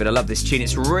Craig David. I love this tune.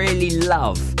 It's really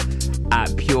love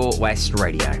at Pure West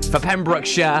Radio. For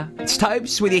Pembrokeshire, it's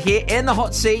Tobes with you here in the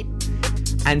hot seat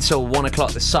until 1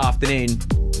 o'clock this afternoon.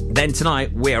 Then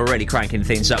tonight, we're already cranking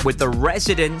things up with The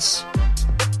Residents.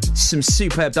 Some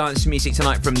superb dance music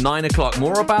tonight from 9 o'clock.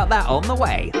 More about that on the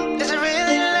way. Is it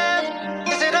really love?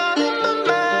 Is it all in my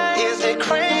mind? Is it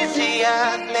crazy?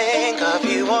 I think of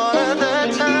you all of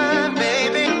the time,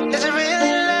 baby. Is it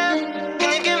really love?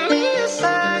 Can you give me a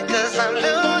sign? 'Cause I'm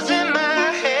losing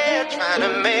my head trying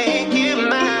to make you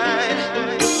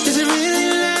mine. Is it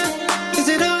really love? Is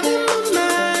it all in my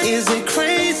mind? Is it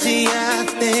crazy? I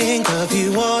think of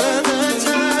you all of the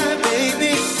time,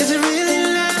 baby. Is it really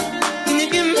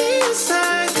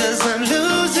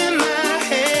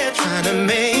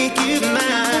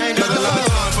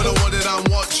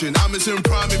I'm in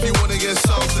prime if you wanna get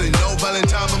something. No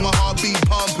Valentine, but my heart beat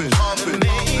pumping. Now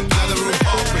the room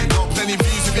pumping. Plenty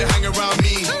views if you hang around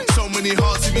me. So many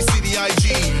hearts if you see the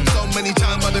IG. So many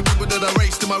times by the people that I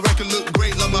raced to my record look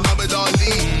great like Muhammad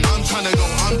Ali. I'm trying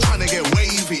to get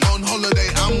wavy. On holiday,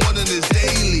 I'm one of this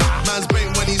daily. Man's bait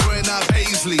when he's wearing that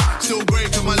paisley. Still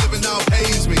great cause my living now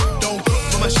pays me. Don't cook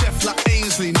for my chef like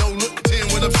Ainsley. No looked in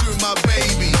when I'm shooting my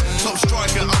baby. Top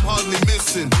striker, I'm hardly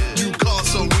missing.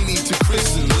 Newcastle, we need to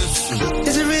christen.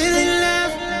 Is it really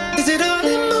love? Is it all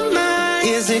in my mind?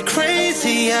 Is it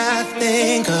crazy? I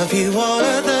think of you all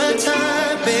of the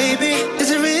time, baby.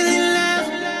 Is it really love?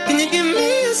 Can you give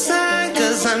me a sign?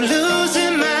 'Cause I'm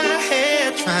losing my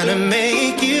head trying to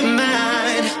make you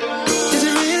mine. Is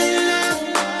it really love?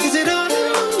 Is it all in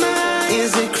my mind?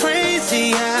 Is it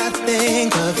crazy? I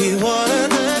think of you all of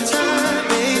the time,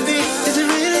 baby. Is it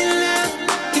really love?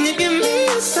 Can you give me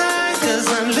a sign? 'Cause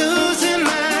I'm losing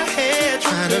my head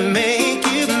trying to make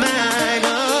you mine.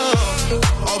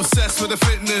 Oh. Obsessed with the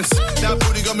fitness. That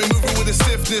booty got me moving with the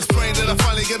stiffness. Praying that I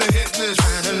finally get a hit this.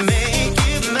 Trying to make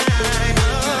you mine.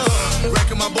 Oh.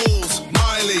 Wrecking my balls,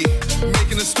 Miley.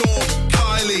 Making a storm,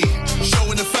 Kylie.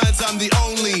 Showing the fans I'm the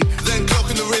only. Then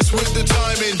clocking the wrist with the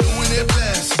timing. Doing it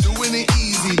best, doing it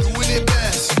easy. Doing it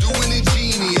best, doing it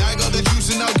genie. I got the juice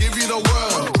and I'll give you the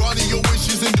world. Granting your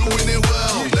wishes and doing it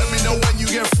well. Let me know when you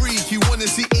get freaky. Wanna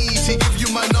see easy, give you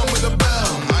my number, the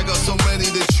bell. I got so many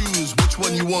to choose. Which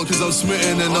one you want? 'Cause I'm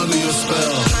smitten and under your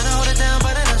spell. Trying to hold it down,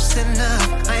 but enough's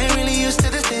enough. I ain't really used to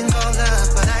this thing called love,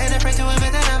 but I ain't afraid to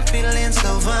admit that I'm feeling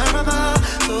so vulnerable.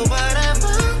 So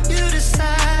whatever you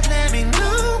decide, let me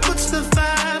know what's the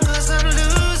vibe. 'Cause I'm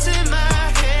losing my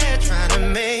head trying to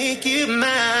make you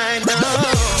mine.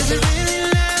 Oh. Is it really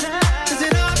love? Is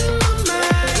it all in my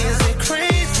mind? Is it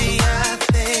crazy? I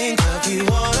think of you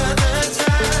all of the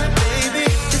time, baby.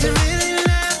 Is it really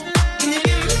love? Can you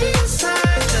give me a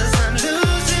sign? 'Cause I'm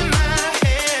losing my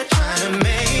head trying to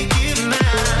make you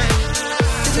mine.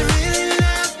 Is it really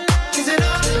love? Is it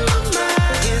all in my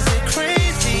mind? Is it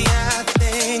crazy? I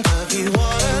think of you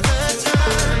all of the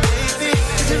time, baby.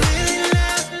 Is it really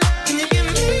love? Can you give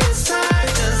me a sign?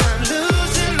 'Cause I'm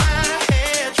losing my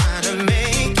head trying to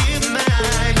make you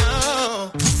mine.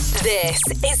 Oh. This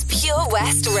is Pure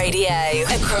West Radio.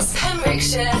 Across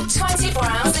Pembrokeshire, 24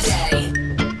 hours a day.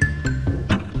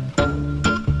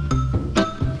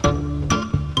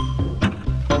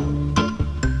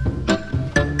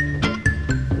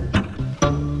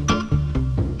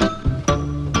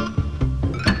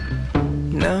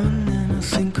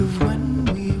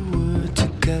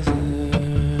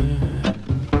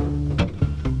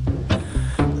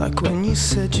 you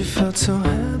said you felt so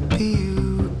happy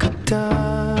you could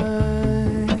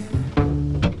die.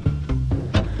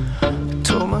 I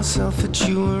told myself that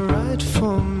you were right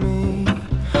for me,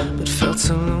 but felt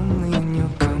so lonely in your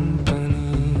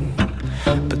company.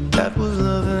 But that was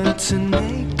love and it's an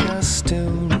ache I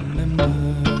still remember.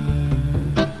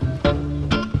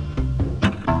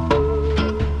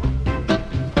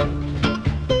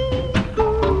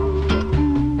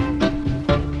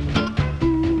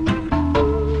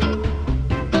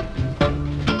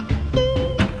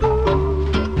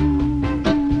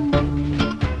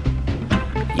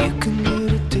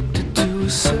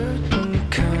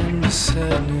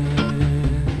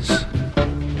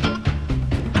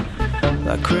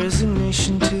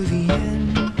 Resignation to the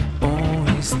end,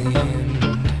 always the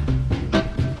end.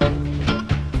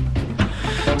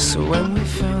 So when we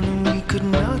found that we could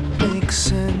not make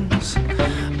sense,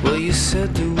 well, you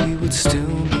said that we would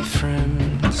still be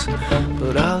friends.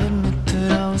 But I'll admit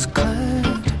that I was glad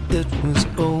it was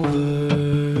over.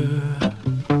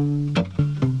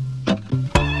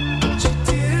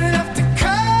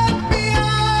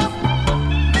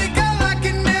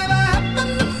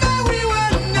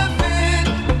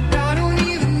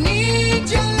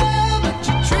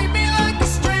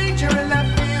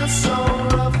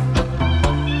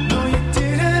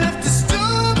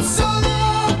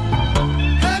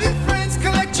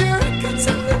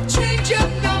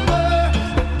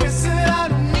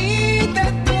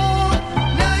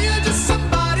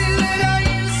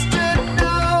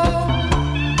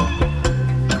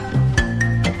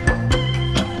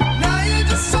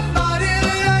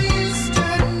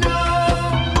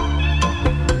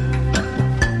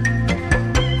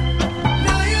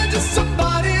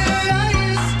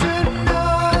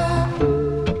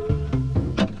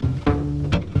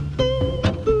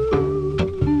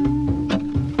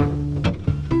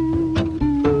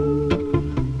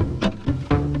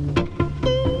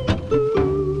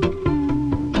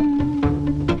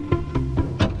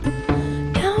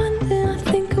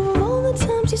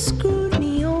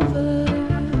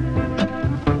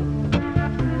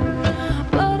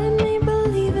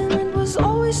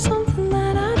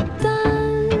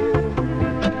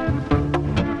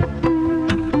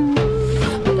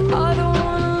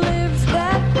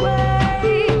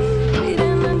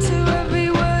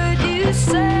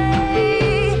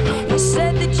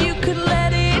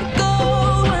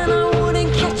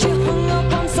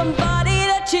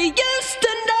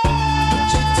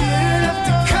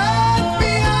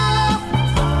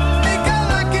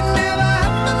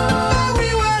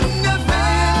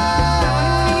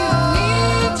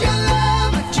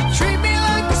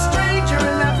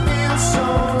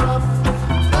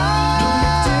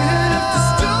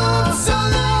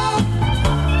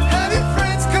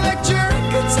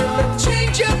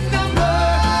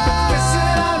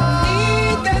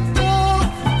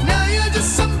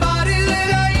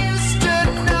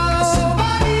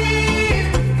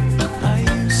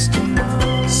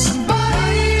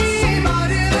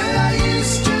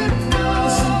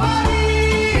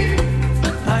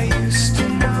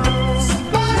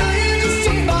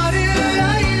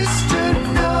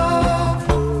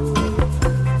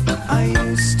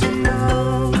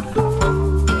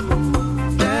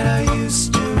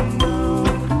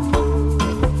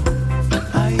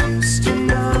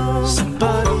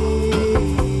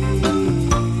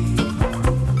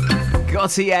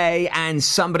 Gautier and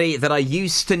Somebody That I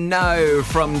Used to Know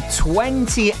from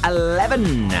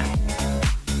 2011.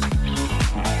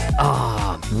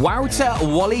 Wouter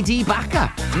Wally D.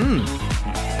 Bakker.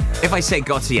 If I say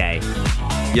Gautier,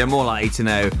 you're more likely to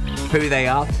know who they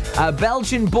are.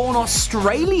 Belgian-born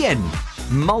Australian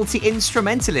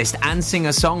multi-instrumentalist and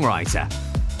singer-songwriter.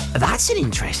 That's an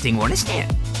interesting one, isn't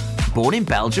it? Born in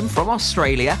Belgium from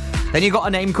Australia. Then you got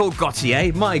a name called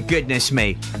Gautier. My goodness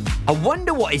me. I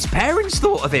wonder what his parents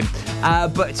thought of him.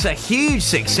 But it's a huge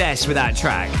success with that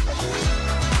track.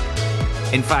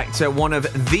 In fact, one of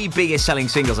the biggest selling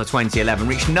singles of 2011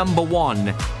 reached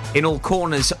 #1 in all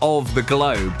corners of the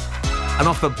globe. And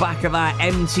off the back of that,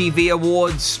 MTV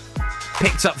Awards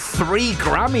picked up 3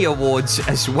 Grammy Awards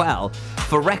as well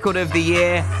for Record of the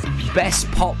Year,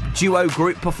 Best Pop Duo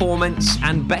Group Performance,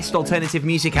 and Best Alternative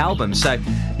Music Album. So,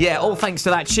 yeah, all thanks to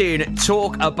that tune.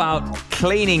 Talk about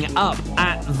cleaning up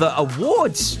at the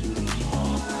awards.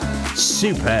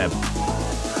 Superb.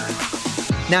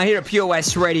 Now, here at Pure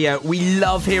West Radio, we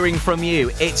love hearing from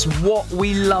you. It's what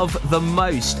we love the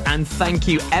most, and thank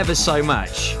you ever so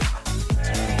much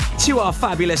to our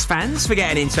fabulous fans for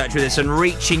getting in touch with us and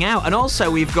reaching out. And also,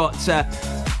 we've got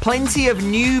Plenty of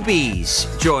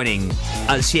newbies joining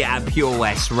us here at Pure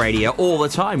West Radio all the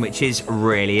time, which is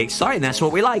really exciting. That's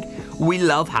what we like. We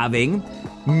love having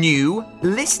new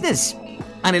listeners.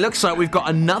 And it looks like we've got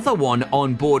another one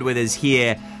on board with us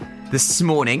here this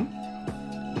morning.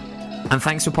 And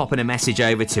thanks for popping a message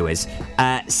over to us.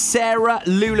 Sarah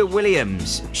Lula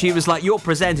Williams. She was like, your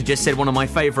presenter just said one of my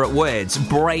favourite words,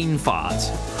 brain fart.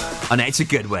 I know, it's a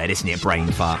good word, isn't it,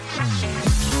 brain fart?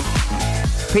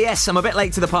 P.S. I'm a bit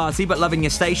late to the party, but loving your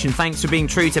station. Thanks for being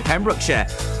true to Pembrokeshire.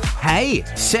 Hey,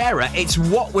 Sarah, it's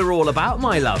what we're all about,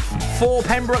 my love. For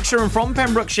Pembrokeshire and from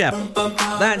Pembrokeshire.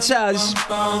 That's us.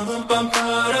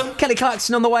 Kelly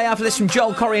Clarkson on the way after this from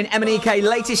Joel Corey and M&EK.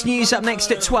 Latest news up next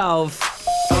at 12.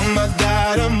 Oh my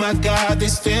God,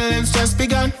 these feelings just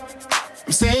begun.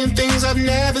 I'm saying things I've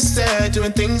never said,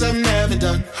 doing things I've never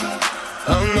done.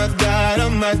 Oh my God,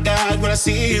 when I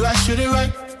see you I shoot it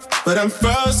right. But I'm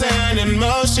frozen in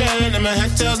motion and my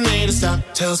head tells me to stop.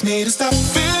 Feelings I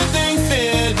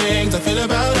feel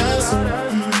about us.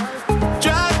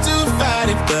 Try to fight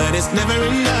it, but it's never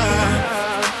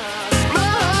enough. My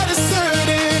heart is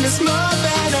hurting, it's more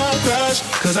than a crush.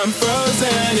 Cause I'm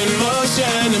frozen in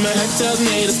motion and my head tells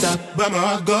me to stop. But my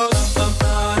heart goes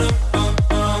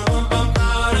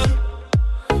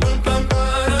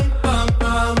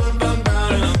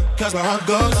cause my heart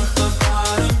goes.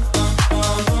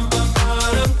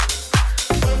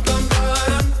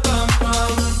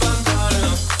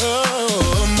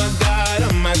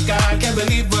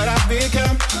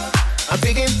 I'm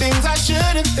thinking things I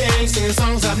shouldn't think, singing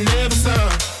songs I've never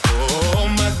sung. Oh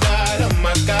my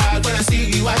God, when I see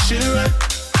you I should run.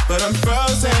 But I'm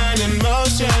frozen in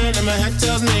motion and my head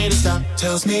tells me to stop.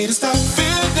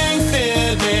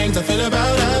 Feelings I feel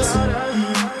about us.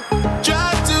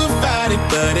 Try to fight it,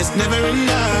 but it's never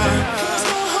enough.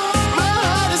 My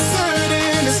heart is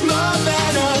hurting, it's more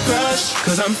than a crush.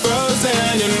 Cause I'm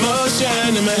frozen in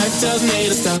motion and my head tells me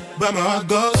to stop. But my heart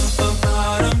goes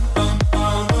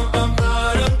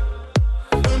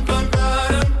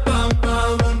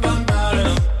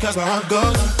cause my heart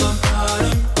goes.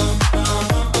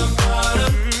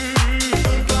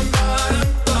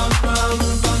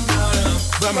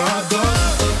 But my heart goes.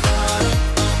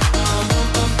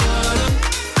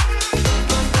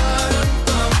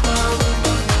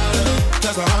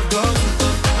 Cause my heart goes.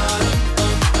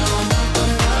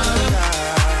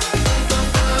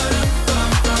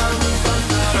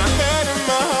 My head and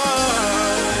my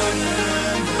heart.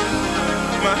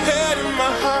 My head and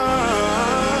my heart.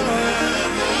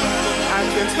 I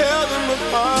can tell them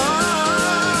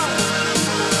apart.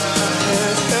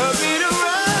 Hands tell me to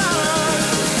run,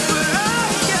 but I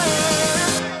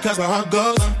can't. Cause my heart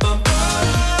goes.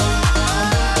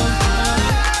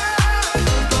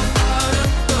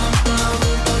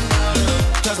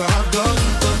 Cause my heart goes.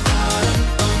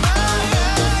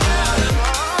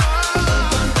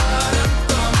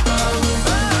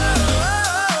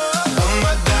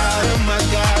 Oh my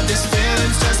God, this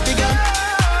feeling's just begun.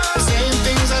 Saying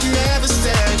things I've never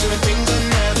said, doing things I've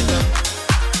never done.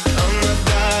 Oh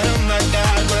my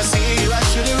God, when I see you I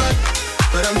should it right.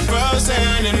 But I'm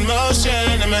frozen in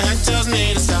motion and my head tells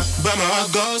me to stop. But my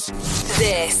heart goes.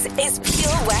 This is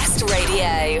Pure West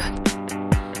Radio.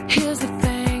 Here's the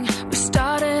thing, we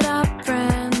started out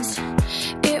friends.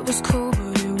 It was cool,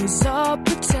 but it was all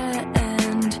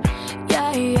pretend.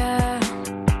 Yeah.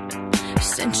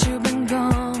 Since you've been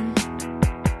gone,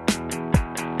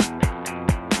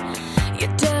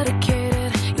 you're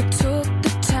dedicated, you took the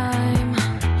time.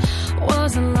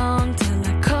 Wasn't long till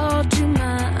I called you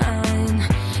mine.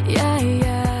 Yeah.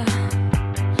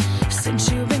 Since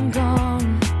you've been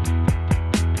gone,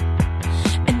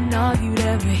 and all you'd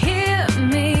ever hear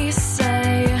me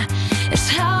say is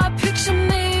how I picture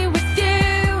me with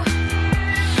you.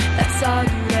 That's all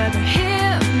you'd ever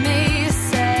hear me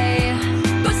say.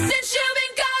 But since you've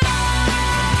been gone,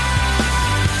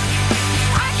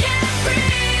 I can't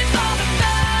breathe for the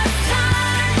first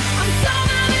time. I'm so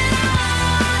moving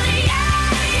on, yeah.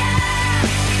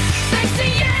 Thanks to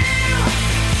you,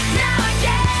 now I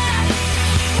get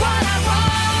what I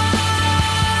want.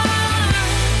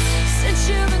 Since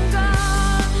you've been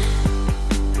gone,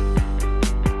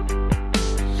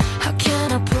 how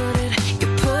can I put it? You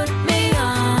put me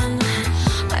on.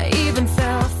 I even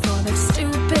fell for that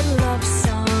stupid love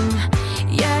song.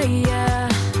 Yeah.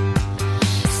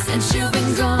 Since you've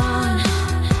been gone,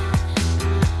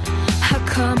 how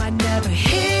come I never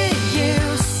hear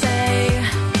you say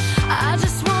I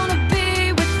just wanna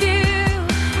be with you?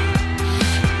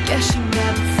 Guess you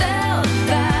never felt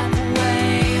that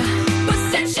way. But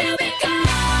since you've been gone,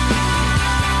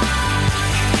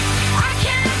 I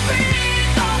can't breathe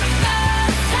for the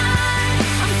first time.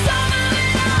 I'm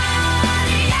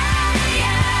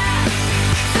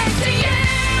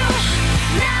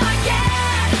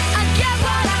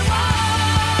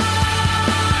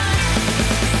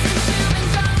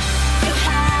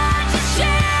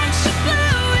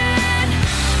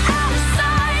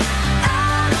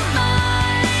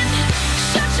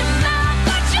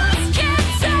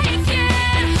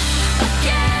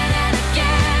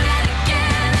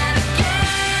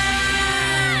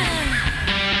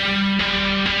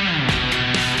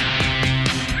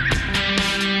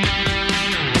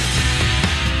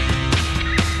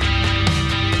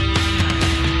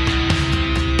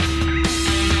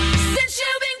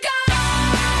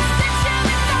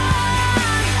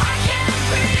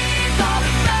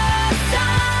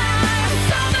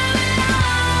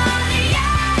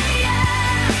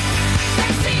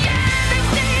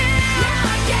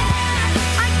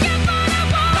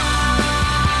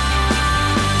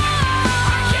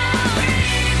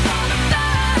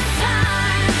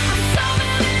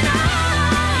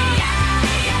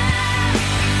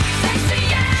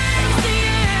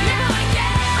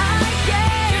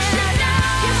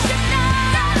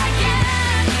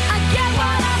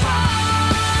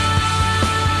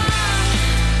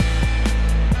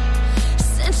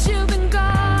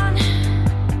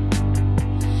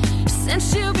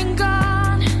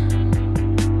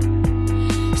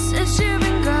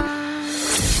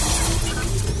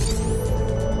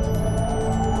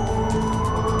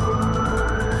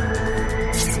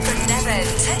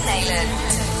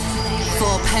Nayland.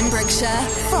 For Pembrokeshire,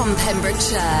 from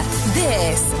Pembrokeshire,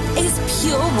 this is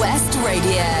Pure West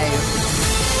Radio.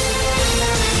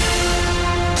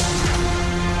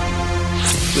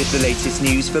 With the latest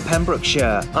news for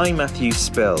Pembrokeshire, I'm Matthew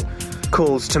Spill.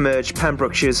 Calls to merge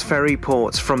Pembrokeshire's ferry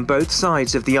ports from both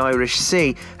sides of the Irish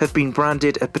Sea have been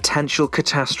branded a potential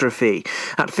catastrophe.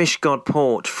 At Fishguard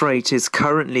Port, freight is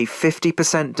currently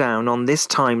 50% down on this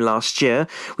time last year,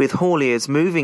 with hauliers moving